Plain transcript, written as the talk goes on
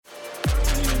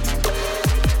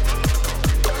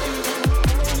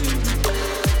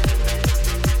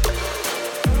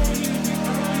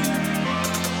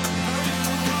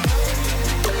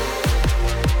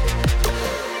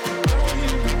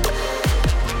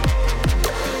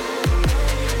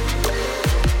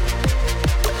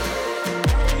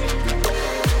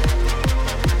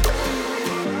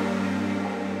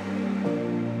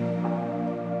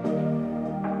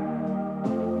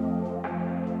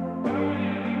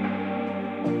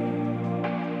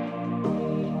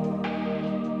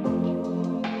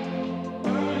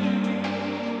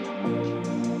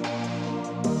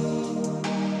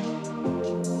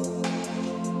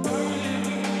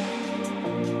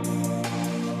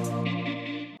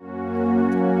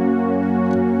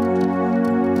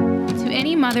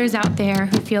mothers out there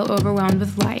who feel overwhelmed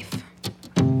with life.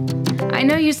 I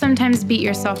know you sometimes beat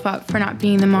yourself up for not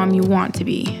being the mom you want to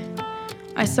be.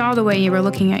 I saw the way you were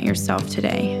looking at yourself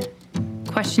today,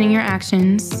 questioning your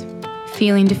actions,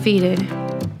 feeling defeated.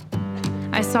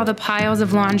 I saw the piles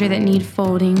of laundry that need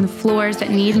folding, the floors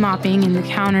that need mopping, and the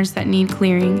counters that need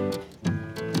clearing.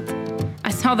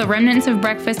 I saw the remnants of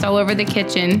breakfast all over the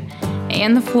kitchen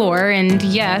and the floor, and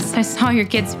yes, I saw your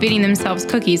kids feeding themselves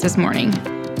cookies this morning.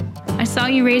 I saw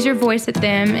you raise your voice at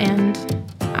them, and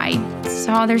I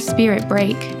saw their spirit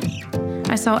break.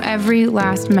 I saw every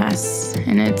last mess,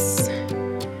 and it's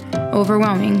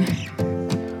overwhelming.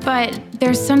 But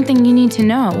there's something you need to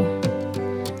know.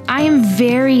 I am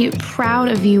very proud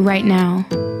of you right now.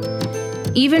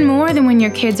 Even more than when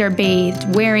your kids are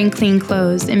bathed, wearing clean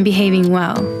clothes, and behaving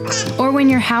well. Or when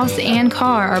your house and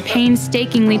car are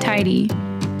painstakingly tidy.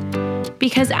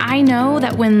 Because I know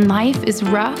that when life is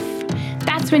rough,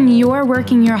 that's when you're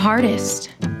working your hardest.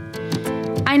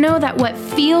 I know that what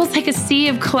feels like a sea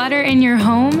of clutter in your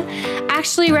home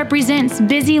actually represents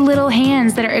busy little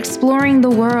hands that are exploring the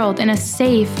world in a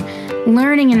safe,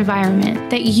 learning environment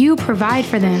that you provide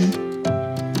for them.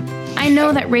 I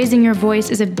know that raising your voice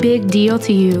is a big deal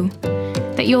to you,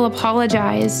 that you'll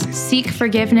apologize, seek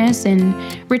forgiveness, and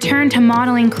return to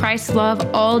modeling Christ's love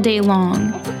all day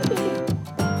long.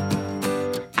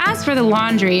 As for the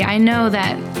laundry, I know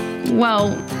that,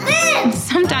 well,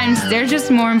 sometimes there's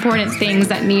just more important things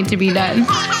that need to be done.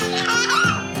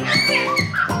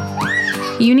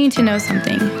 You need to know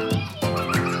something.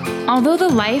 Although the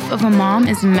life of a mom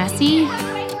is messy,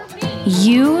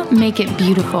 you make it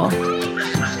beautiful.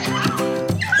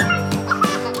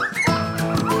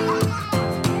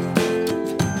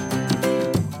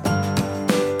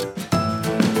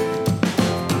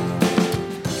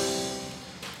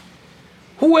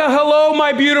 Well, hello,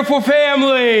 my beautiful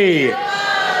family.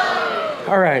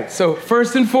 All right, so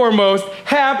first and foremost,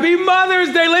 happy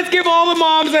Mother's Day. Let's give all the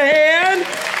moms a hand.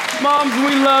 Moms,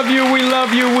 we love you, we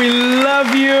love you, we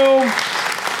love you.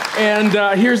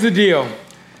 And here's the deal.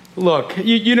 Look,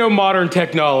 you know modern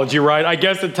technology, right? I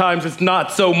guess at times it's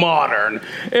not so modern.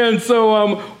 And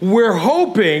so we're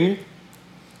hoping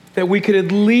that we could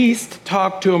at least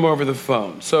talk to them over the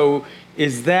phone. So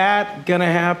is that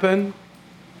gonna happen?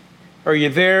 Are you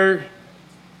there?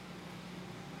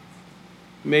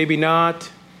 Maybe not.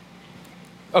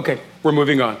 Okay, we're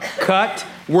moving on. Cut.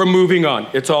 We're moving on.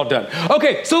 It's all done.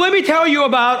 Okay, so let me tell you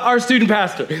about our student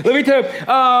pastor. Let me tell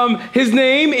you, his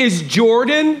name is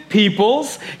Jordan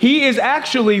Peoples. He is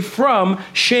actually from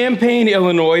Champaign,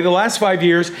 Illinois. The last 5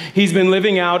 years, he's been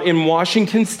living out in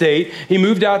Washington State. He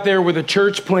moved out there with a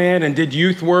church plant and did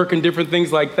youth work and different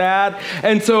things like that.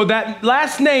 And so that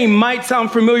last name might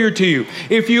sound familiar to you.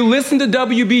 If you listen to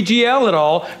WBGL at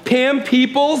all, Pam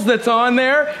Peoples that's on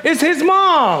there is his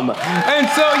mom. And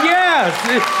so,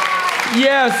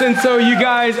 Yes, and so you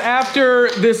guys, after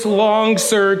this long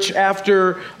search,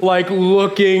 after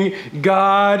looking,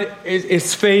 God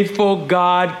is faithful.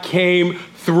 God came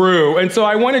through. And so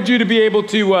I wanted you to be able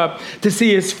to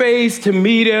see his face, to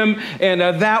meet him, and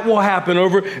that will happen.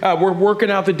 We're working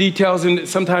out the details, and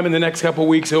sometime in the next couple of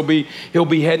weeks, he'll be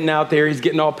heading out there. He's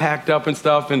getting all packed up and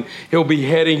stuff, and he'll be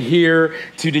heading here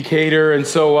to Decatur. And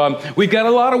so we've got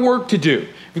a lot of work to do.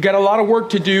 We've got a lot of work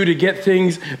to do to get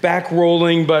things back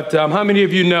rolling, but how many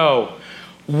of you know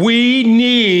we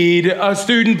need a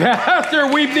student pastor?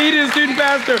 We've needed a student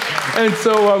pastor. And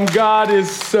so God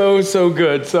is so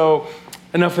good. So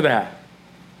enough of that.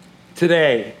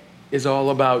 Today is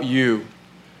all about you,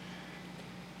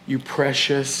 you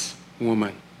precious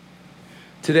woman.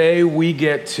 Today we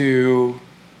get to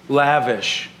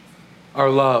lavish our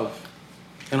love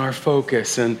and our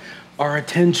focus and our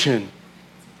attention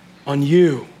on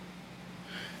you.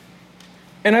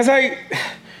 And as I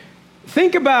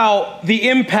think about the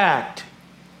impact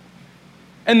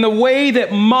and the way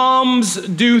that moms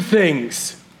do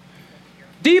things,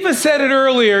 Diva said it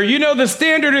earlier, the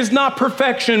standard is not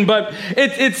perfection, but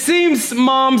it seems,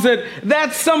 moms,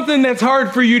 that's something that's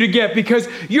hard for you to get because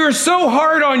you're so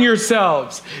hard on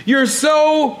yourselves. You're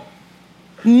so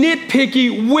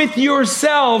nitpicky with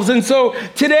yourselves. And so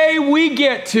today we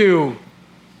get to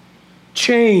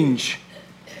change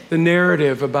the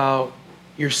narrative about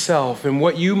yourself and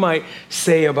what you might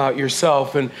say about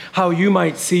yourself and how you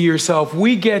might see yourself.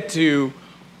 We get to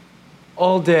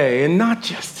all day, and not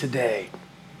just today,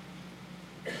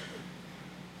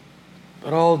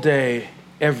 but all day,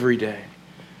 every day,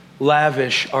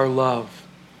 lavish our love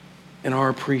and our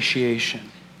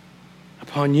appreciation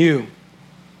upon you.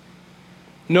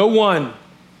 No one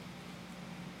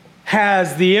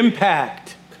has the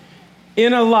impact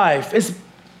in a life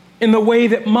in the way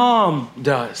that mom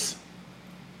does.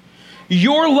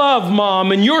 Your love,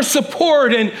 mom, and your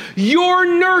support and your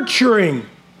nurturing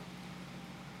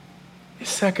is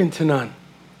second to none.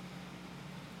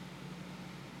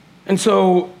 And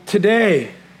so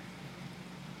today,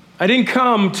 I didn't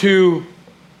come to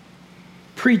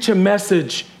preach a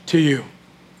message to you,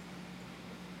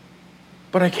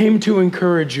 but I came to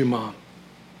encourage you, Mom.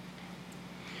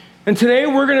 And today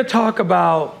we're going to talk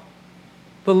about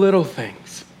the little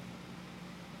things.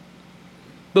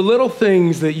 The little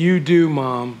things that you do,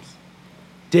 moms,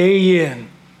 day in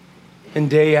and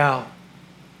day out,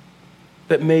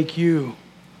 that make you,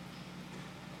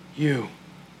 you.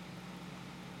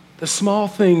 The small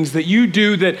things that you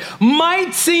do that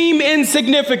might seem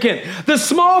insignificant. The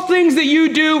small things that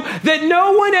you do that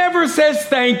no one ever says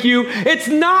thank you. It's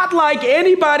not like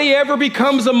anybody ever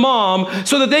becomes a mom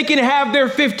so that they can have their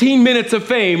 15 minutes of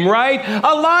fame, right?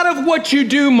 A lot of what you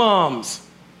do, moms,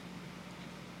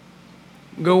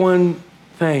 go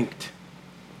unthanked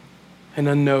and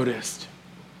unnoticed.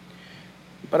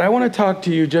 But I want to talk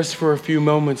to you just for a few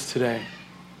moments today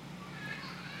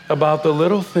about the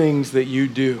little things that you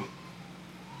do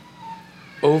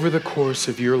over the course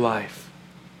of your life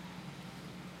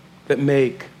that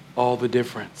make all the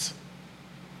difference.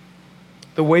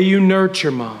 The way you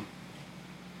nurture, Mom,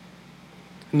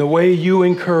 and the way you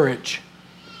encourage,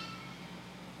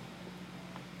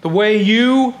 the way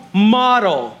you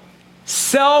model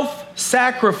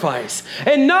self-sacrifice,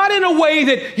 and not in a way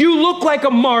that you look like a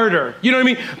martyr, you know what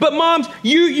I mean? But moms,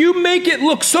 you make it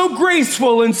look so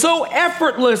graceful and so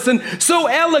effortless and so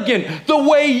elegant, the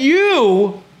way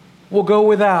you will go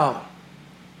without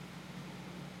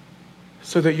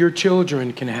so that your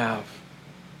children can have.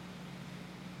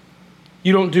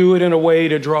 You don't do it in a way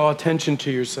to draw attention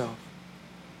to yourself,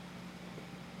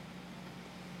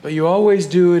 but you always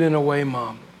do it in a way,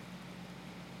 Mom,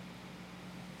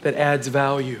 that adds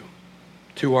value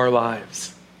to our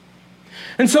lives.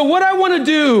 And so what I want to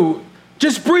do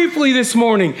just briefly this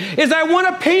morning is I want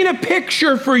to paint a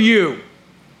picture for you.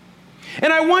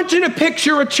 And I want you to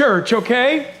picture a church,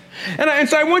 okay? And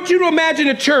so I want you to imagine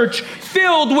a church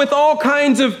filled with all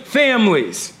kinds of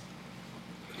families.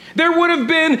 There would have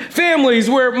been families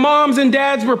where moms and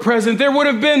dads were present. There would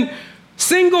have been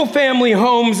single family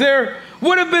homes. There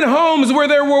would have been homes where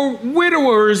there were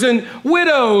widowers and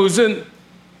widows. And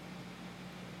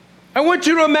I want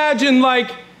you to imagine,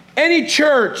 like any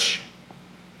church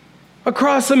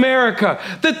across America,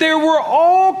 that there were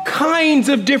all kinds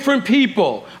of different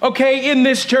people, okay, in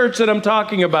this church that I'm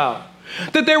talking about.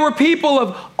 That there were people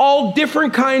of all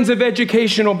different kinds of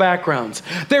educational backgrounds.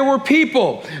 There were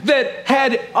people that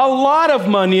had a lot of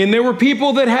money, and there were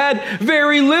people that had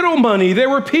very little money. There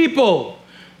were people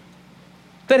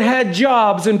that had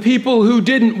jobs and people who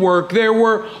didn't work. There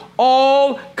were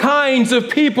all kinds of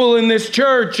people in this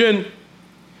church. And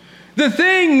the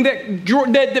thing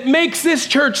that makes this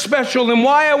church special, and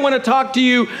why I want to talk to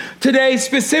you today,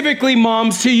 specifically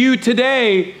moms, to you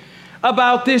today,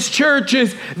 about this church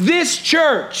is this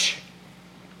church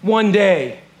one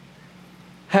day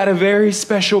had a very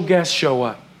special guest show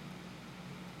up.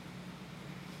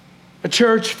 A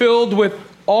church filled with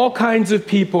all kinds of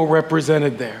people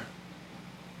represented there.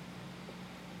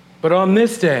 But on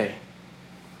this day,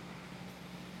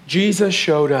 Jesus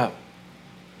showed up.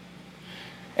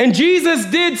 And Jesus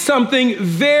did something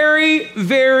very,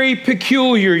 very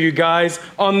peculiar, you guys,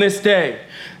 on this day.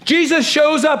 Jesus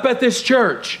shows up at this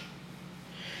church.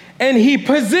 And he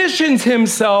positions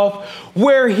himself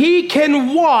where he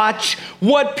can watch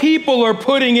what people are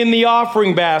putting in the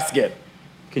offering basket.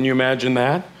 Can you imagine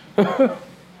that?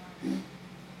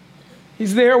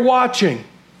 He's there watching.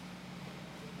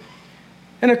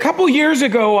 And a couple years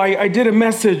ago, I did a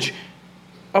message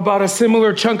about a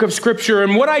similar chunk of scripture.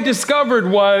 And what I discovered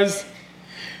was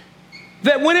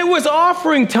that when it was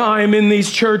offering time in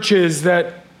these churches,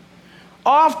 that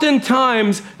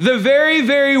oftentimes, the very,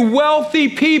 very wealthy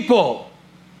people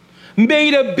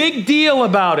made a big deal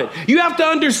about it. You have to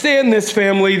understand this,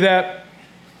 family, that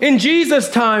in Jesus'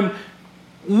 time,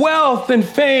 wealth and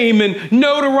fame and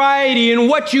notoriety and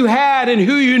what you had and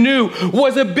who you knew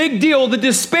was a big deal. The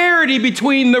disparity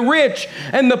between the rich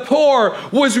and the poor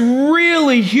was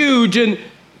really huge, and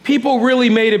people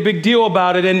really made a big deal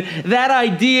about it. And that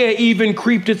idea even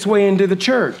creeped its way into the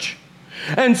church.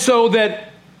 And so that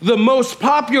the most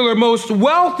popular, most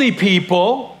wealthy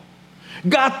people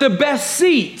got the best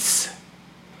seats.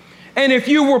 And if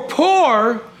you were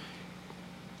poor,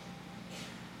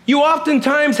 you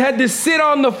oftentimes had to sit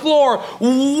on the floor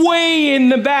way in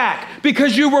the back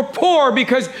because you were poor,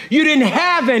 because you didn't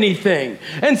have anything.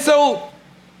 And so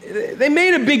they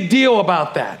made a big deal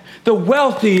about that. The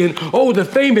wealthy and, the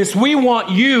famous, we want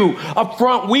you up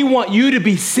front. We want you to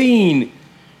be seen.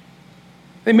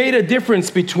 They made a difference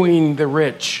between the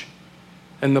rich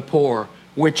and the poor,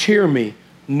 which, hear me,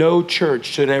 no church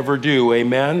should ever do.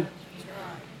 Amen?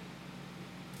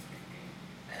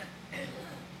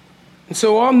 And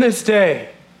so on this day,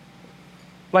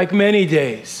 like many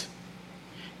days,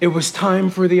 it was time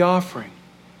for the offering.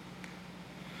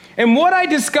 And what I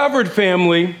discovered,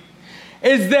 family,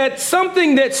 is that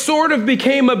something that sort of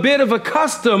became a bit of a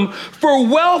custom for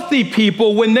wealthy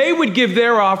people when they would give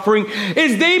their offering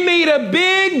is they made a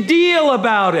big deal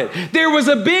about it. There was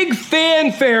a big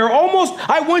fanfare. Almost,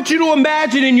 I want you to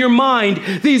imagine in your mind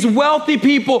these wealthy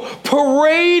people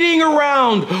parading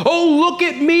around. Oh, look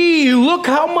at me. Look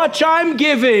how much I'm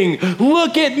giving.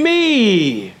 Look at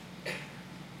me.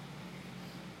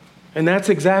 And that's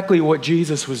exactly what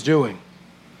Jesus was doing.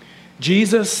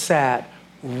 Jesus sat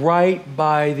right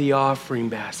by the offering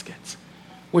baskets,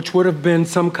 which would have been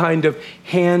some kind of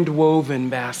hand-woven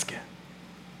basket.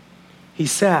 He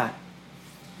sat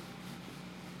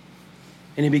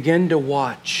and he began to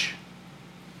watch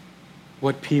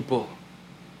what people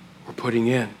were putting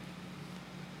in.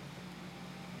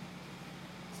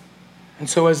 And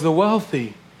so as the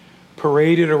wealthy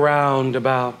paraded around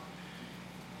about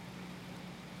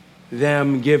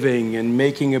them giving and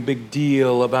making a big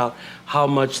deal about how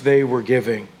much they were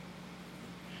giving,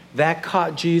 that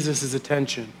caught Jesus'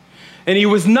 attention. And he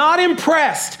was not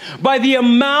impressed by the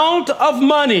amount of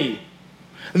money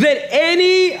that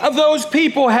any of those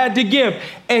people had to give,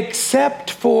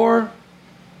 except for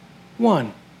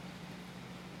one.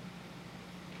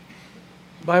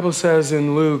 The Bible says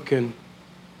in Luke and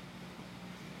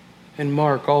in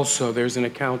Mark also, there's an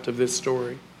account of this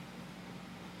story,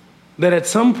 that at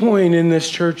some point in this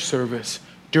church service,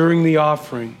 during the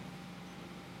offering,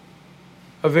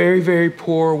 a very, very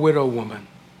poor widow woman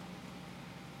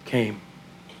came.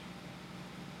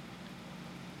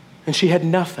 And she had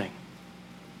nothing.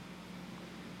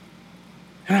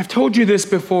 And I've told you this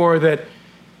before, that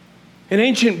in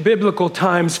ancient biblical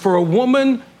times, for a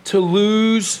woman to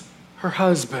lose her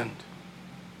husband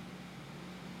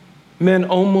meant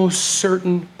almost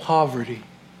certain poverty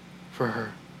for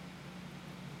her.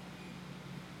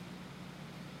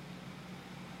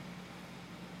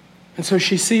 And so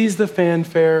she sees the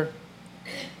fanfare.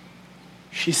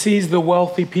 She sees the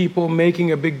wealthy people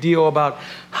making a big deal about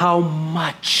how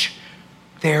much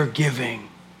they're giving.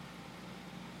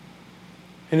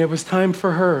 And it was time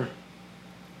for her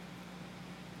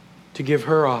to give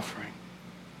her offering.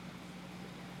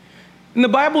 And the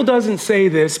Bible doesn't say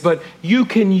this, but you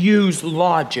can use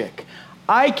logic.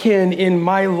 I can, in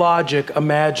my logic,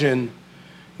 imagine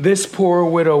this poor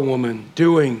widow woman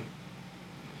doing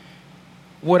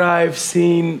what I've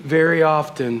seen very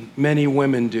often many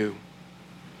women do.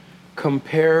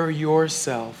 Compare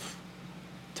yourself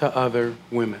to other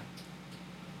women.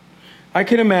 I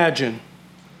can imagine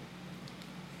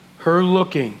her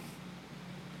looking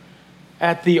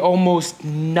at the almost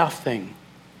nothing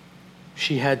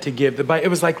she had to give. It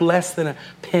was like less than a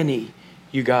penny,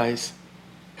 you guys,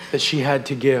 that she had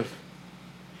to give.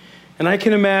 And I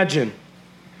can imagine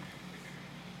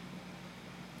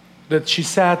that she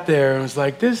sat there and was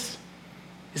like, this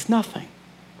is nothing.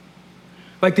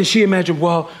 Like, did she imagine,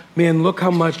 well, man, look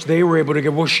how much they were able to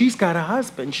give. Well, she's got a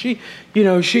husband.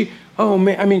 Oh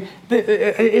man, I mean,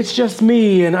 it's just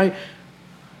me. But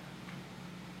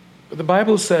the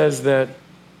Bible says that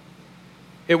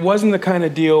it wasn't the kind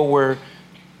of deal where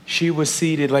she was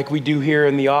seated like we do here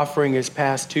and the offering is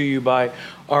passed to you by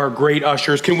our great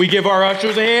ushers. Can we give our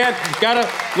ushers a hand? Gotta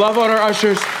love on our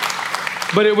ushers.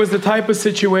 But it was the type of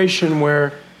situation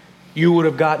where you would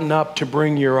have gotten up to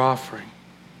bring your offering.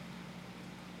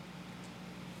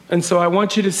 And so I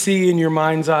want you to see in your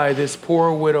mind's eye this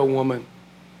poor widow woman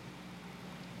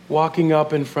walking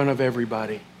up in front of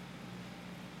everybody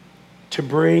to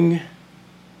bring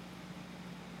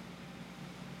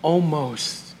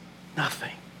almost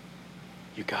nothing,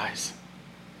 you guys.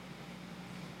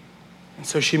 And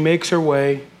so she makes her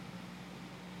way.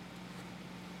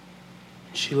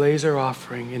 She lays her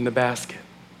offering in the basket.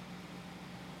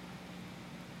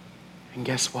 And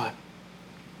guess what?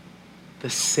 The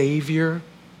Savior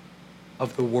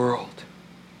of the world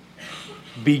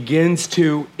begins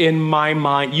to, in my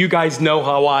mind, you guys know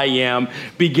how I am,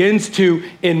 begins to,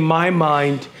 in my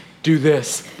mind, do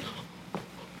this.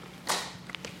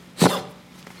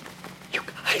 You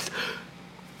guys,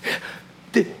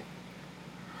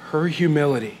 her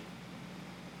humility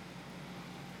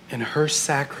and her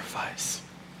sacrifice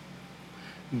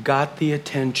got the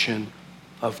attention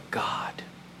of God.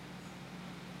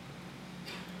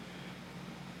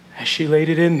 as she laid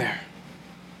it in there,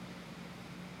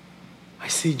 I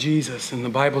see Jesus, and the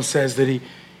Bible says that he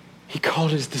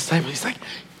called his disciples. He's like,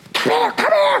 come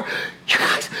here. You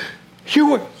guys,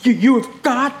 you have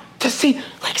got to see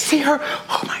her.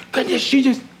 Oh my goodness,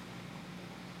 the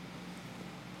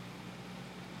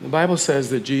Bible says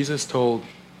that Jesus told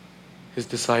his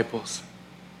disciples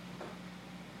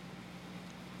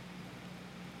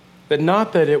that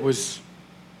not that it was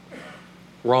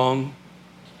wrong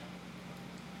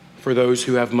for those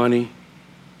who have money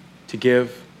to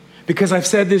give. Because I've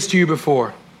said this to you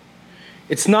before.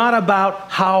 It's not about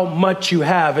how much you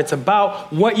have. It's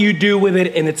about what you do with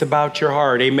it, and it's about your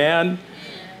heart. Amen?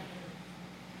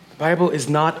 The Bible is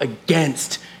not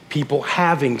against people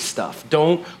having stuff.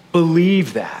 Don't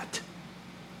believe that.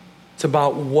 It's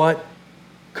about what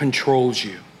controls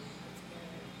you.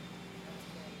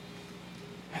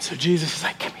 And so Jesus is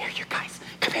like, come here, you guys.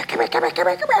 Come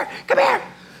here.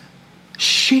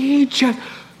 She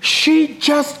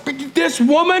just, this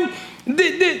woman,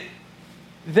 the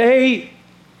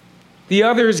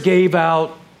others gave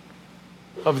out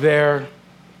of their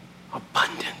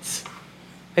abundance.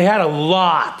 They had a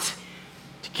lot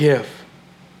to give.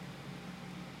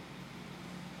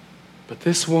 But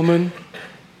this woman,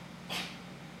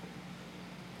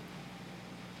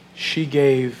 she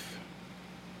gave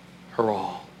her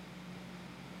all.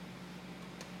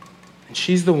 And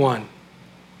she's the one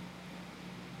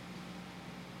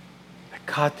that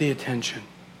caught the attention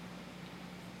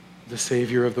of the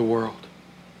Savior of the world.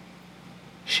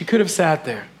 She could have sat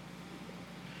there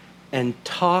and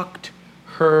talked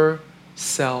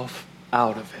herself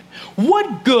out of it.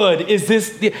 What good is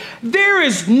this? There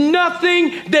is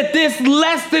nothing that this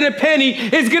less than a penny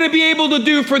is going to be able to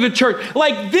do for the church.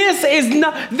 Like, this is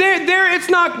not, it's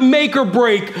not make or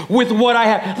break with what I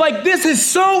have. Like, this is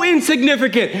so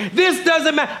insignificant. This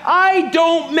doesn't matter. I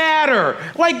don't matter.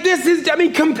 Like, this is,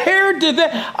 compared to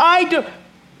that, I do.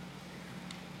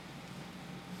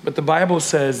 But the Bible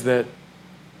says that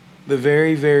the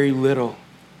very, very little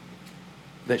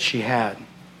that she had,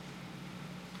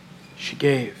 she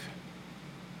gave.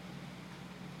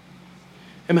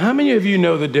 And how many of you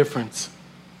know the difference?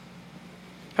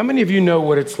 How many of you know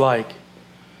what it's like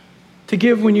to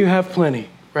give when you have plenty,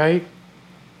 right?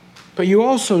 But you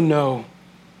also know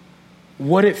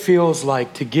what it feels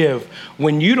like to give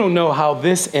when you don't know how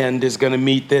this end is going to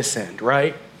meet this end,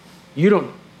 right? You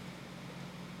don't.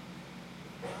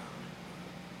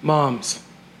 Moms,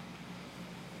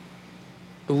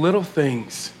 the little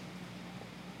things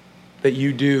that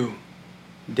you do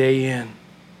day in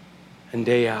and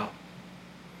day out,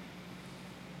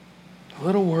 the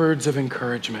little words of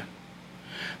encouragement,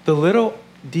 the little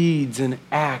deeds and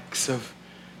acts of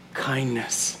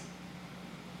kindness,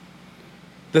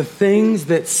 the things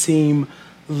that seem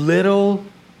little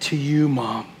to you,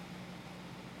 Mom,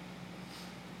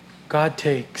 God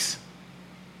takes.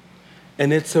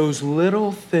 And it's those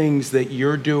little things that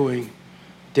you're doing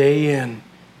day in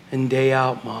and day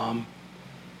out, Mom,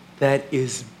 that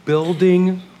is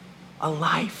building a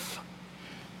life.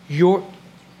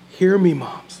 Hear me,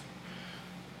 moms.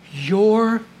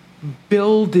 You're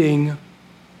building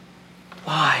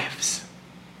lives.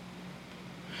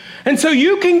 And so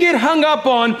you can get hung up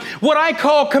on what I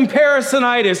call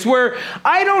comparisonitis, where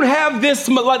I don't have this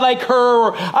like her,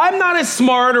 or I'm not as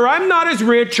smart, or I'm not as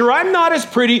rich, or I'm not as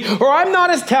pretty, or I'm not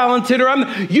as talented,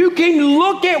 you can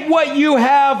look at what you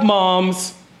have,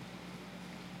 moms,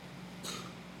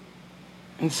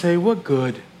 and say, what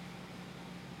good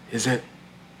is it?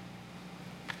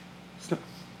 It's not.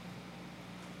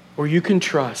 Or you can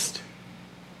trust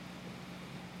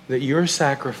that your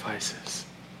sacrifices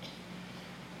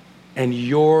and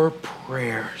your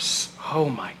prayers, oh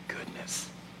my goodness,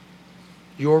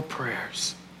 your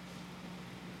prayers,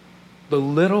 the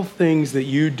little things that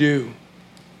you do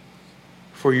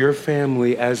for your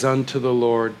family as unto the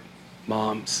Lord,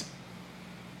 moms,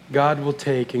 God will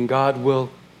take and God will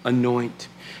anoint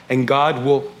and God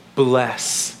will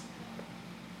bless.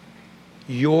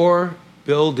 You're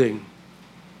building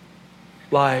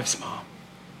lives, Mom.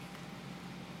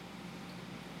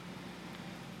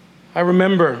 I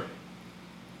remember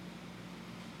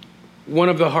one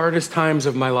of the hardest times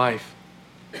of my life.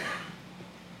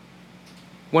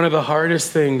 One of the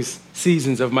hardest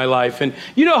seasons of my life. And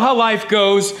you know how life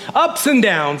goes, ups and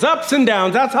downs.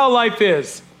 That's how life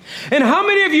is. And how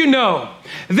many of you know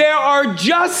there are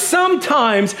just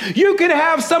sometimes you can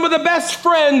have some of the best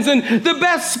friends and the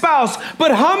best spouse,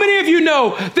 but how many of you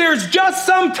know there's just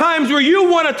some times where you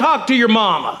want to talk to your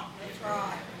mama?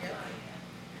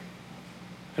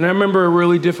 And I remember a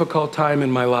really difficult time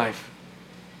in my life.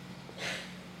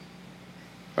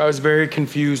 I was very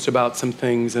confused about some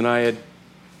things, and I had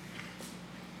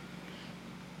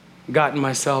gotten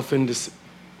myself into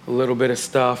a little bit of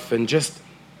stuff and just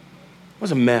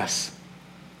was a mess.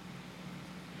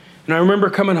 And I remember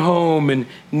coming home and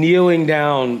kneeling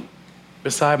down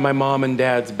beside my mom and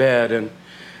dad's bed and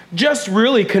just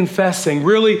really confessing,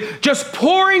 really just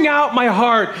pouring out my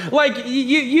heart. Like,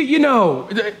 you know,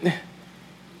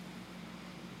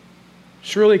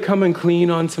 just really coming clean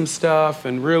on some stuff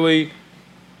and really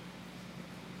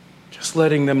just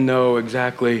letting them know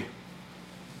exactly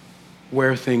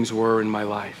where things were in my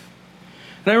life.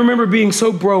 And I remember being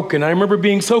so broken. I remember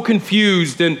being so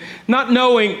confused and not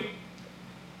knowing.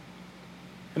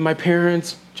 And my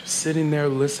parents just sitting there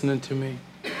listening to me.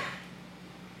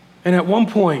 And at one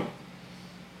point,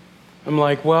 I'm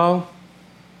like, well,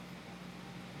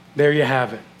 there you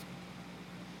have it.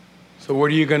 So what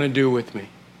are you going to do with me?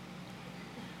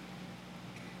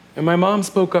 And my mom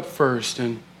spoke up first,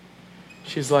 and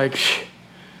she's like,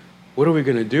 what are we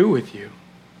going to do with you?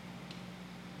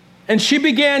 And she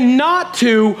began not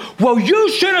to, well, you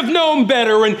should have known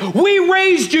better, and we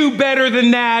raised you better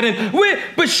than that.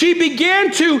 But she began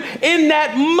to, in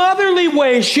that motherly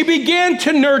way, she began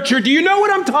to nurture. Do you know what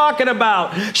I'm talking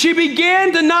about? She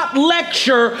began to not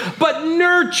lecture, but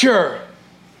nurture.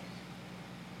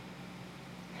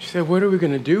 She said, what are we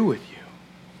going to do with you?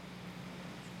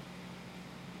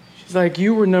 She's like,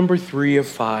 you were number 3 of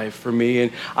 5 for me,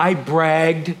 and I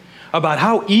bragged about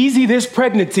how easy this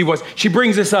pregnancy was. She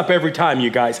brings this up every time, you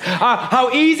guys.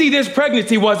 How easy this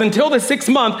pregnancy was until the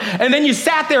 6th month, and then you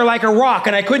sat there like a rock,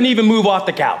 and I couldn't even move off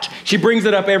the couch. She brings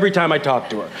it up every time I talk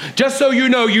to her. Just so you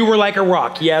know, you were like a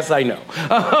rock. Yes, I know.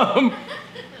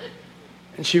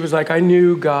 And she was like, I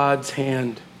knew God's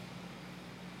hand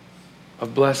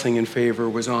of blessing and favor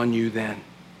was on you then.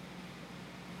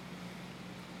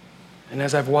 And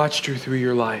as I've watched you through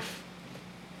your life,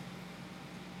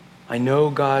 I know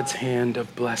God's hand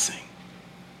of blessing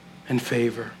and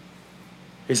favor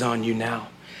is on you now.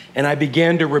 And I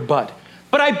began to rebut,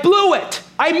 but I blew it.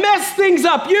 I messed things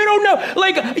up. You don't know.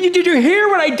 Like, did you hear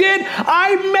what I did?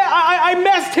 I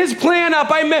messed his plan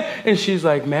up. And she's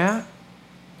like, Matt,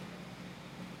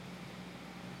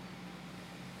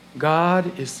 God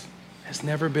has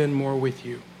never been more with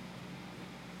you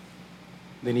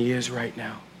than he is right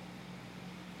now.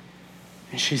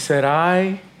 And she said,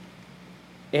 I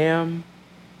am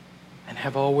and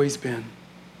have always been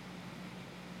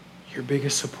your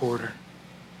biggest supporter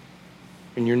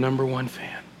and your number 1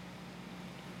 fan.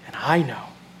 And I know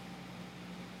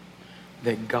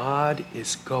that God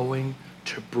is going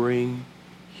to bring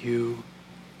you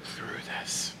through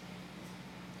this.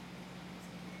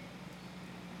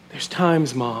 There's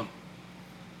times, Mom,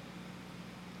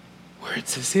 where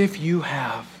it's as if you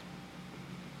have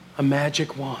a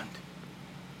magic wand.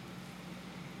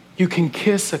 You can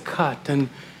kiss a cut and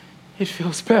it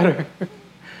feels better.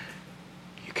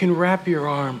 You can wrap your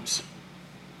arms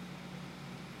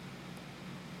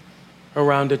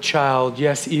around a child,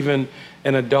 yes, even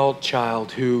an adult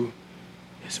child who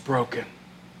is broken.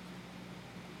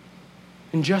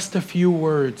 And just a few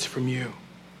words from you,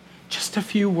 just a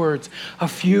few words, a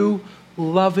few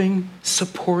loving,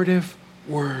 supportive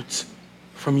words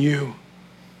from you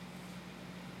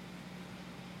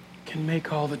can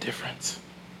make all the difference.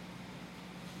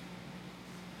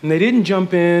 And they didn't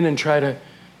jump in and try to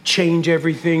change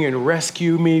everything and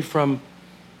rescue me from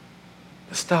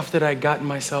the stuff that I'd gotten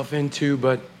myself into,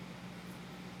 but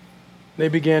they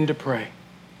began to pray.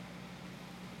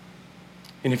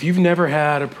 And if you've never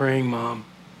had a praying mom,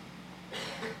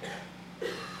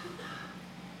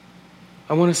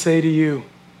 I want to say to you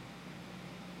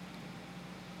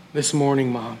this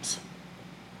morning, moms,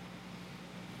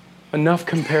 enough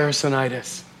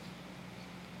comparisonitis.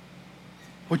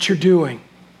 What you're doing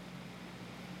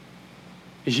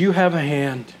is you have a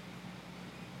hand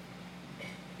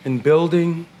in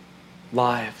building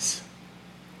lives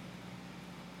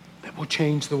that will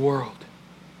change the world.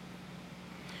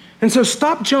 And so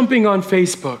stop jumping on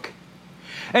Facebook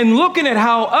and looking at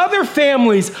how other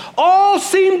families all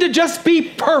seem to just be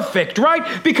perfect,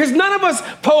 right? Because none of us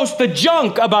post the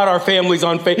junk about our families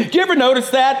on Facebook. Do you ever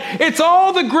notice that? It's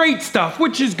all the great stuff,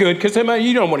 which is good because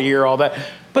you don't want to hear all that.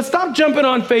 But stop jumping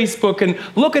on Facebook and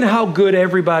looking how good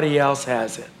everybody else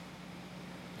has it.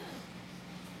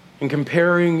 And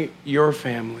comparing your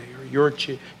family or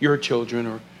your children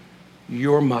or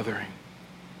your mothering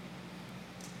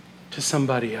to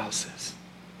somebody else's.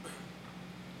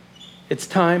 It's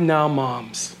time now,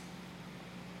 moms,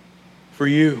 for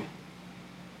you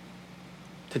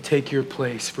to take your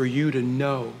place, for you to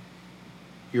know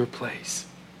your place.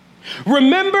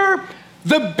 Remember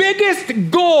The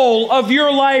biggest goal of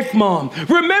your life, Mom.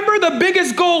 Remember, the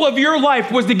biggest goal of your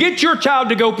life was to get your child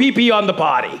to go pee-pee on the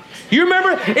potty. You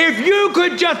remember? If you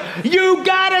could just, you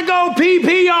gotta go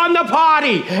pee-pee on the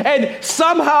potty. And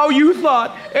somehow you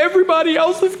thought, everybody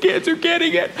else's kids are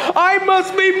getting it. I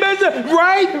must be missing.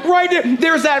 Right.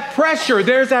 There's that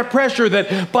pressure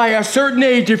that by a certain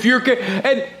age, if you're,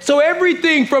 and so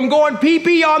everything from going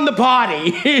pee-pee on the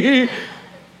potty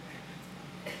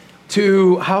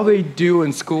to how they do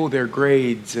in school, their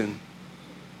grades, and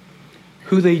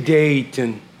who they date,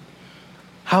 and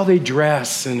how they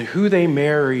dress, and who they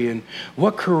marry, and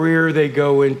what career they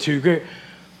go into.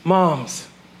 Moms,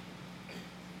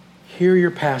 hear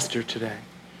your pastor today.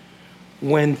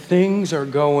 When things are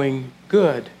going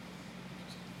good,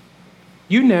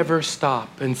 you never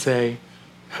stop and say,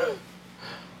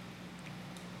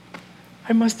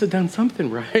 I must have done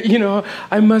something right.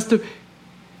 I must have.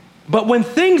 But when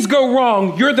things go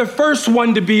wrong, you're the first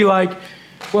one to be like,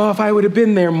 well, if I would have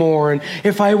been there more, and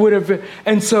if I would have.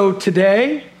 And so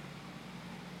today,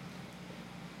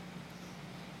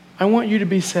 I want you to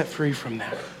be set free from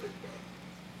that.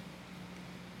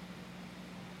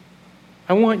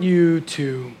 I want you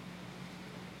to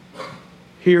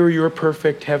hear your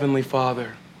perfect Heavenly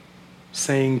Father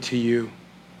saying to you,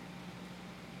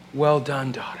 well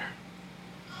done, daughter.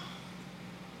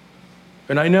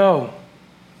 And I know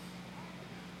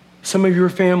some of your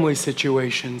family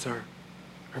situations are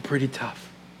pretty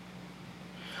tough.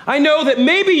 I know that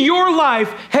maybe your life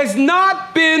has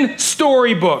not been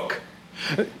storybook.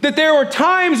 That there were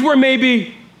times where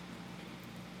maybe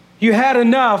you had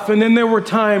enough, and then there were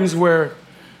times where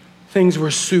things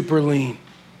were super lean.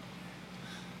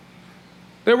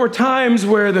 There were times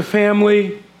where the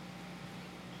family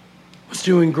was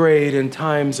doing great and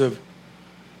times of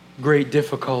great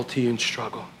difficulty and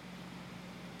struggle.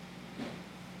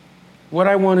 What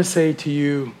I want to say to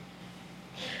you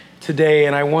today,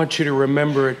 and I want you to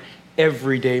remember it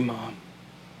every day, Mom,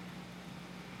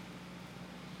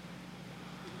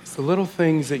 it's the little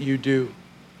things that you do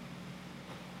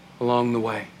along the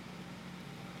way.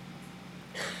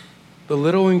 The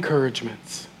little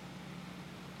encouragements,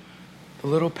 the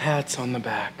little pats on the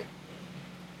back,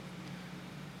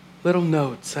 little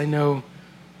notes. I know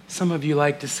some of you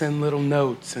like to send little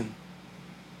notes and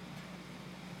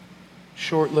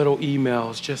short little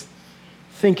emails, just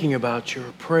thinking about you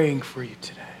or praying for you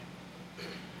today.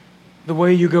 The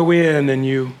way you go in and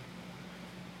you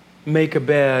make a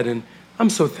bed, and I'm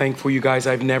so thankful, you guys,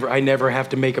 I never have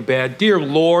to make a bed. Dear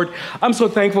Lord, I'm so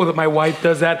thankful that my wife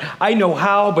does that. I know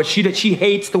how, but she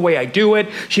hates the way I do it.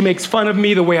 She makes fun of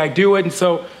me the way I do it, and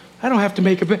so I don't have to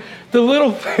make a bed. The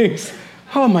little things,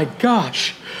 oh my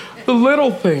gosh, the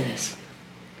little things,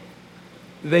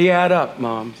 they add up,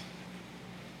 Moms.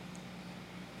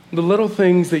 The little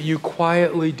things that you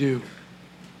quietly do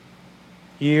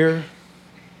year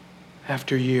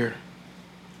after year.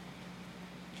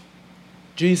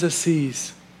 Jesus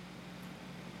sees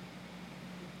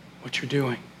what you're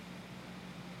doing.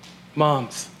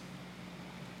 Moms,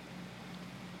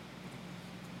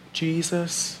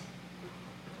 Jesus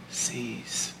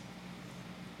sees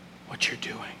what you're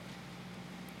doing.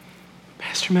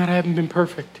 Pastor Matt, I haven't been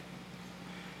perfect.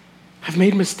 I've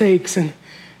made mistakes, and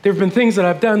there have been things that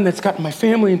I've done that's gotten my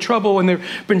family in trouble, and there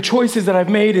have been choices that I've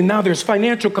made, and now there's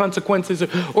financial consequences,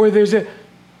 or there's a...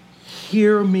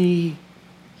 Hear me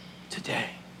today.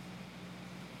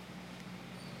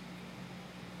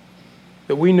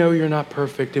 That we know you're not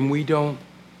perfect, and we don't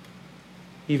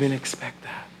even expect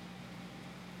that.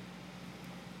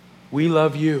 We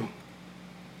love you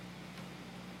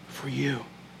for you.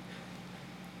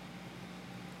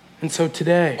 And so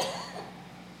today,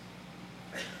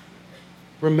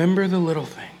 remember the little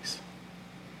things.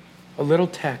 A little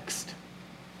text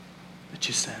that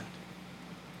you send.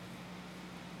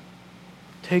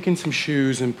 Taking some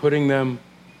shoes and putting them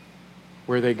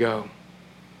where they go.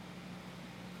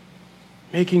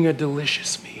 Making a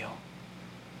delicious meal.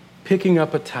 Picking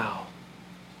up a towel.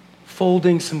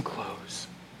 Folding some clothes.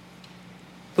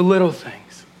 The little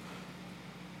things.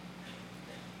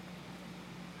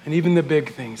 And even the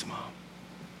big things, Mom.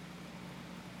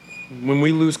 When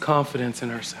we lose confidence in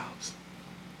ourselves.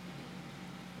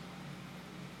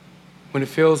 When it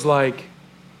feels like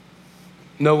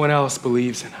no one else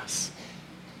believes in us.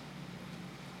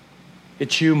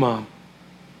 It's you, Mom,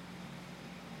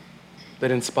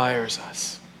 that inspires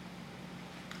us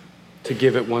to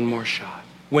give it one more shot.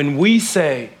 When we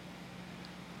say,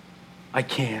 I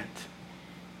can't,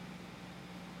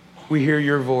 we hear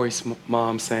your voice,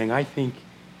 Mom, saying, I think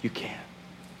you can.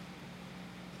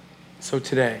 So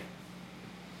today,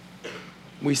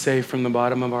 we say from the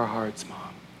bottom of our hearts,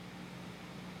 Mom,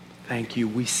 thank you.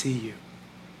 We see you,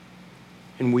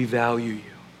 and we value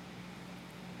you,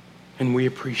 and we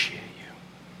appreciate you.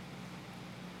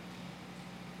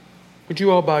 Would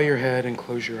you all bow your head and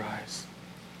close your eyes?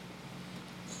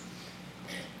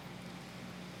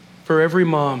 For every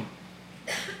mom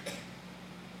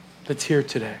that's here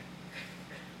today,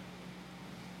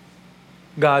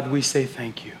 God, we say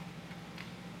thank you.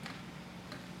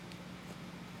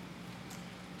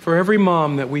 For every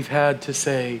mom that we've had to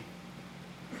say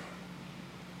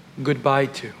goodbye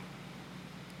to,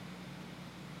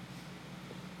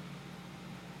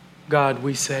 God,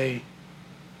 we say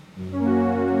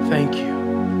thank you.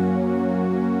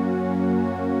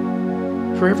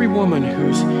 For every woman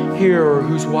who's here or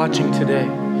who's watching today,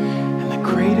 and the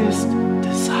greatest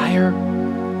desire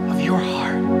of your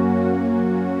heart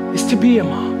is to be a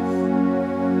mom,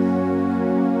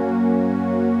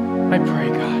 I pray,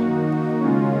 God,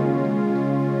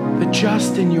 that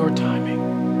just in your timing,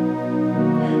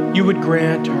 you would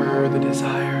grant her the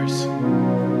desires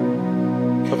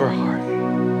of her heart.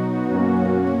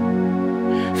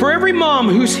 For every mom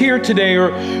who's here today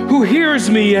or who hears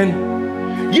me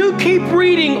and you keep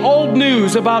reading old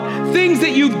news about things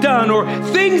that you've done or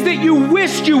things that you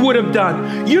wished you would have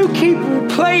done, you keep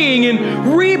playing and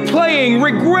replaying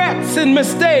regrets and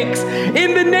mistakes.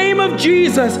 In the name of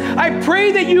Jesus, I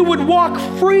pray that you would walk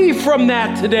free from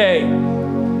that today.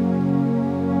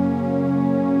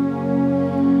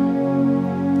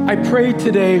 I pray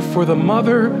today for the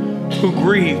mother who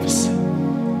grieves.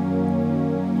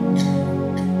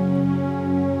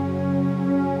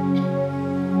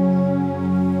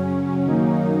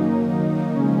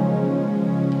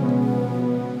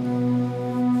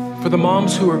 For the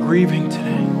moms who are grieving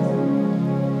today.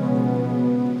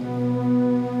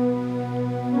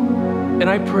 And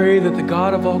I pray that the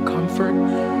God of all comfort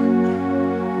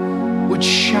would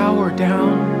shower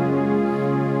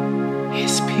down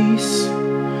His peace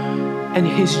and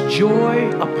His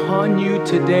joy upon you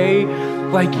today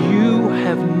like you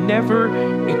have never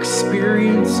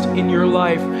experienced in your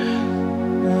life.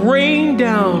 Rain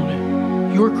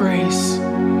down your grace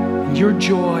and your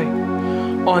joy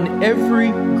on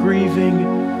every grieving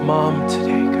mom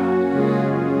today, God.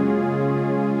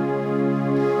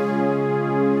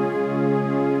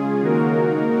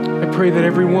 I pray that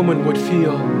every woman would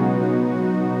feel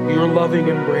your loving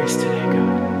embrace today,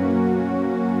 God.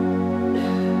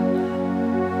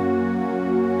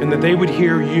 And that they would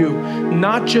hear you,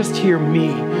 not just hear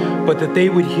me, but that they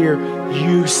would hear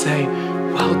you say,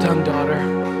 "Well done, daughter.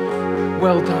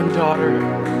 Well done, daughter.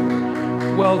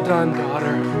 Well done,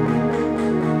 daughter."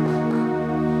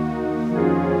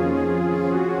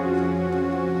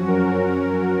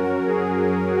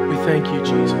 We thank you,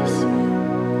 Jesus,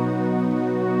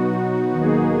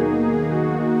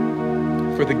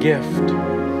 for the gift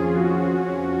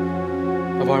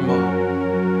of our mom,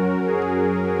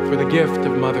 for the gift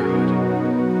of motherhood.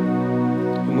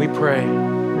 And we pray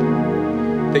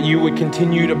that you would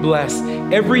continue to bless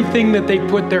everything that they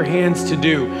put their hands to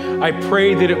do. I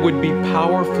pray that it would be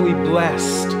powerfully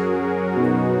blessed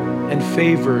and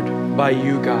favored by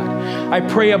you, God. I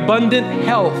pray abundant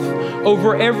health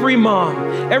over every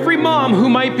mom who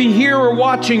might be here or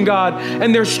watching, God,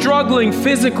 and they're struggling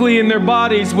physically in their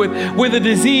bodies with a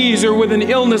disease or with an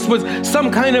illness, with some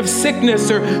kind of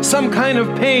sickness or some kind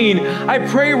of pain. I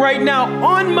pray right now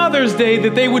on Mother's Day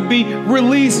that they would be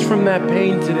released from that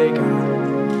pain today, God.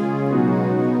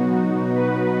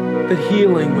 That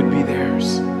healing would be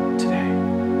theirs today.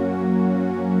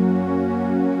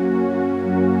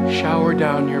 Shower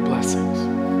down your blessings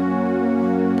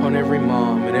upon every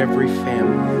mom and every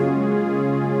family.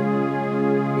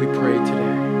 We pray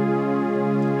today.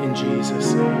 In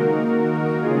Jesus' name.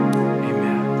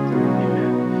 Amen.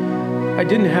 Amen. I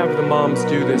didn't have the moms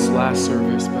do this last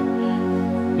service, but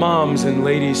moms and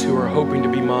ladies who are hoping to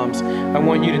be moms, I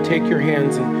want you to take your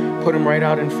hands and put them right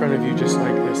out in front of you just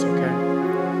like this, okay?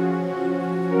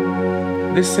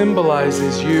 This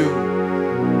symbolizes you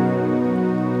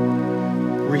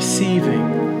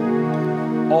receiving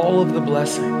all of the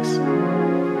blessings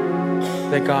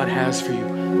that God has for you,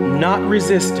 not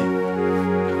resisting,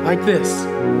 like this.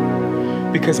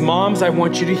 Because moms, I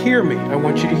want you to hear me. I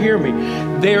want you to hear me.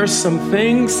 There's some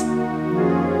things,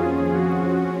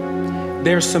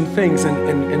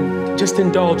 and just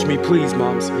indulge me, please,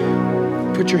 moms.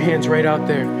 Put your hands right out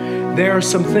there. There are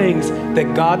some things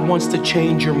that God wants to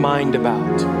change your mind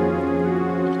about.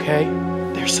 Okay?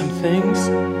 There's some things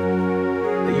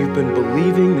that you've been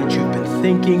believing, that you've been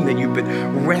thinking, that you've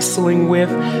been wrestling with,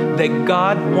 that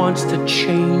God wants to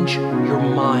change your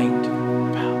mind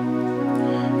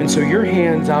about. And so your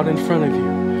hands out in front of you,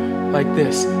 like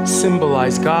this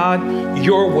symbolize, God,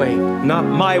 your way, not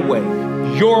my way.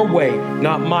 Your way,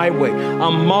 not my way.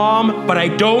 I'm mom, but I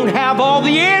don't have all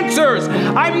the answers.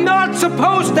 I'm not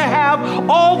supposed to have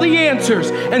all the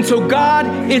answers. And so, God,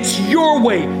 it's your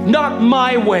way, not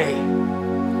my way.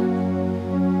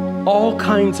 All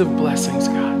kinds of blessings,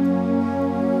 God.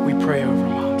 We pray over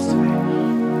moms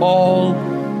today. All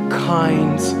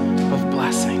kinds of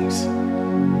blessings.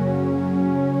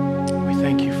 We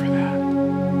thank you for that.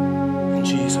 In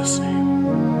Jesus' name.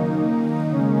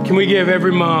 Can we give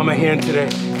every mom a hand today?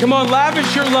 Come on,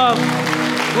 lavish your love.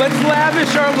 Let's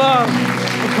lavish our love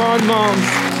upon moms.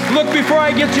 Look, before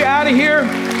I get you out of here,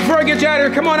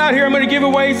 come on out here. I'm going to give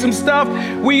away some stuff.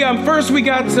 First we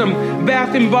got some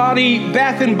Bath and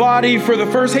Body for the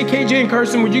first. Hey, KJ and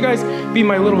Carson, would you guys be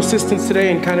my little assistants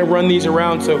today and kind of run these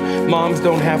around so moms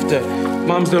don't have to.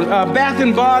 Bath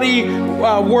and Body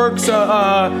Works.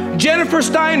 Jennifer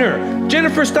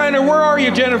Steiner, where are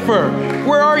you, Jennifer?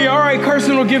 Where are you? All right,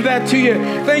 Carson will give that to you.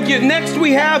 Thank you. Next,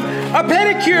 we have a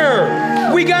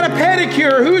pedicure. We got a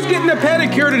pedicure. Who's getting a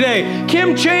pedicure today?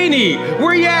 Kim Cheney.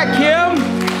 Where you at, Kim?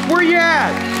 Where you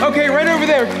at? Okay, right over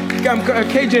there.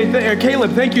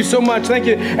 Caleb, thank you so much. Thank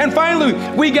you. And finally,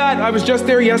 I was just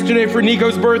there yesterday for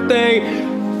Nico's birthday.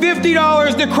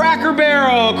 $50 to Cracker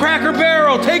Barrel. Cracker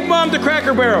Barrel. Take mom to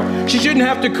Cracker Barrel. She shouldn't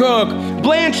have to cook.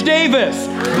 Blanche Davis.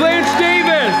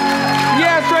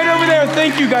 Yes, right over there.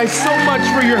 Thank you guys so much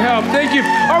for your help. Thank you.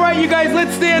 All right, you guys,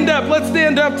 let's stand up. Let's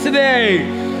stand up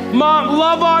today. Mom,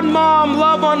 love on mom.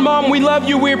 Love on mom. We love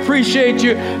you. We appreciate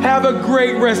you. Have a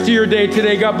great rest of your day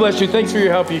today. God bless you. Thanks for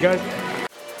your help, you guys.